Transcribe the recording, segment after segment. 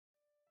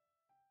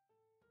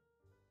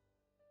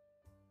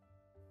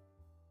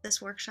This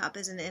workshop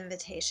is an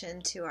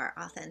invitation to our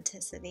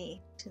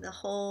authenticity, to the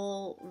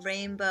whole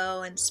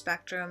rainbow and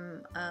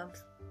spectrum of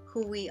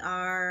who we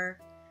are,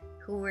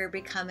 who we're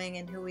becoming,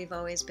 and who we've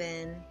always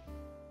been.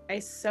 I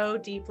so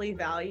deeply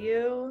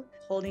value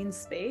holding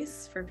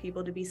space for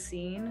people to be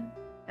seen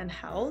and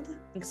held.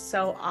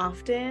 So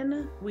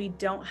often we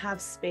don't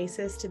have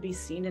spaces to be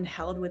seen and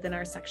held within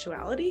our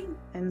sexuality.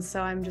 And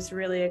so I'm just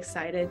really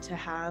excited to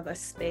have a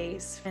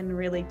space and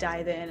really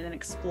dive in and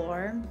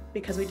explore,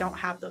 because we don't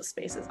have those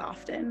spaces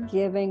often.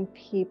 Giving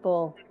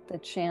people the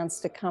chance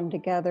to come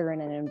together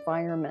in an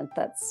environment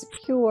that's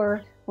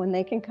secure, when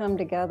they can come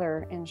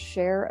together and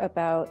share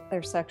about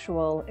their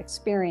sexual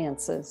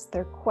experiences,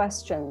 their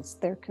questions,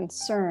 their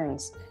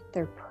concerns,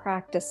 their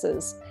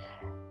practices,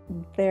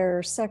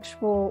 their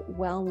sexual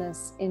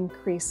wellness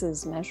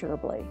increases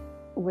measurably.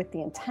 With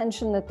the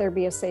intention that there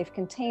be a safe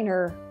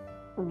container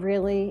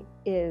really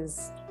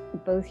is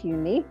both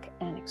unique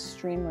and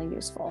extremely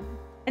useful.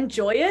 And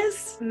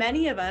joyous.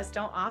 Many of us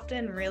don't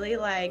often really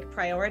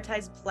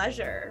prioritize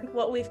pleasure.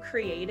 What we've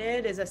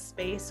created is a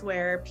space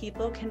where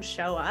people can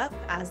show up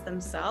as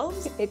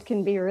themselves. It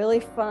can be really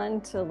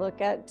fun to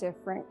look at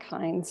different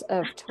kinds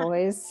of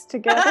toys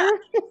together.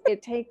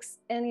 It takes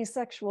any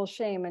sexual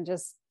shame and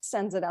just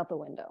sends it out the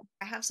window.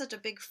 I have such a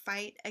big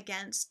fight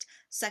against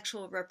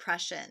sexual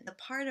repression. The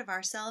part of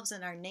ourselves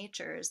and our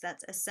natures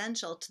that's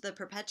essential to the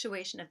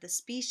perpetuation of the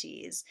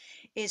species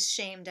is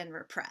shamed and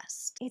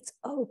repressed. It's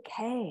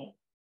okay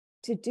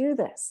to do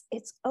this.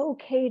 It's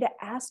okay to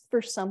ask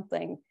for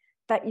something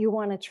that you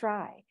want to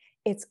try.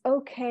 It's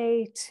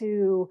okay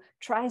to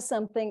try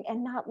something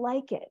and not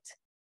like it.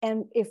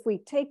 And if we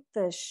take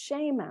the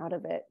shame out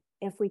of it,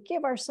 if we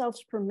give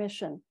ourselves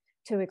permission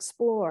to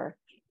explore,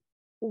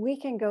 we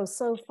can go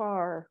so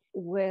far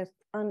with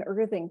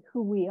unearthing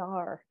who we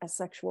are as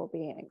sexual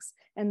beings.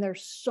 And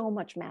there's so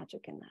much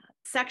magic in that.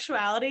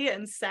 Sexuality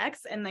and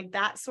sex and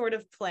that sort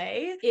of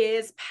play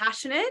is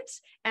passionate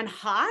and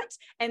hot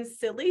and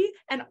silly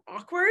and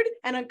awkward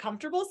and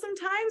uncomfortable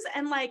sometimes.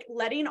 And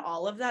letting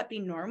all of that be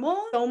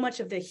normal. So much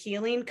of the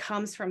healing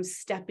comes from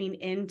stepping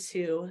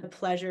into the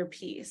pleasure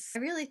piece. I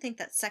really think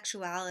that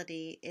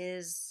sexuality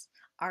is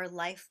our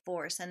life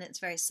force, and it's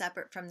very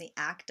separate from the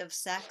act of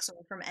sex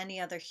or from any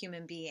other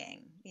human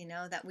being.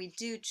 That we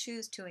do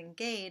choose to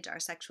engage our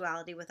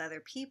sexuality with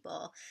other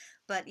people,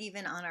 but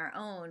even on our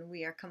own,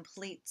 we are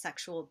complete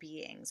sexual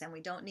beings, and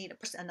we don't need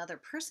another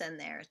person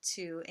there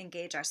to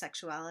engage our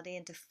sexuality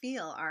and to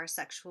feel our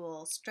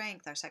sexual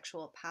strength, our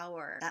sexual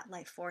power. That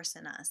life force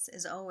in us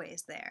is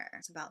always there.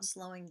 It's about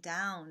slowing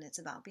down. It's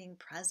about being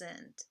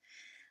present,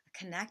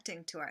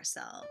 connecting to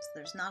ourselves.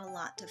 There's not a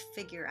lot to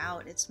figure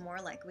out. It's more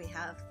like we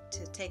have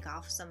to take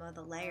off some of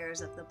the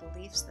layers of the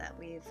beliefs that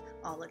we've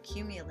all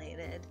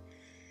accumulated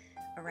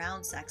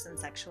around sex and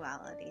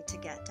sexuality to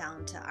get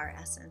down to our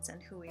essence and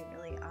who we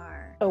really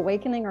are.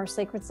 Awakening our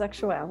sacred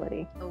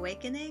sexuality.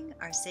 Awakening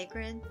our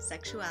sacred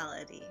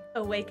sexuality.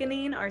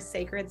 Awakening our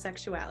sacred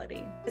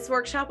sexuality. This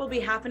workshop will be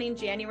happening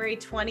January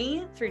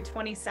 20 through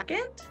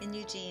 22nd in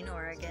Eugene,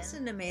 Oregon. It's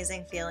an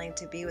amazing feeling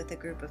to be with a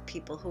group of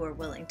people who are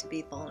willing to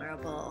be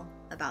vulnerable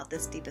about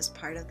this deepest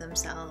part of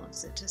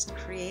themselves. It just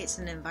creates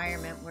an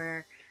environment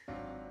where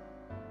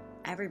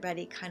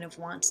everybody kind of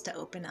wants to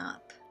open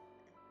up.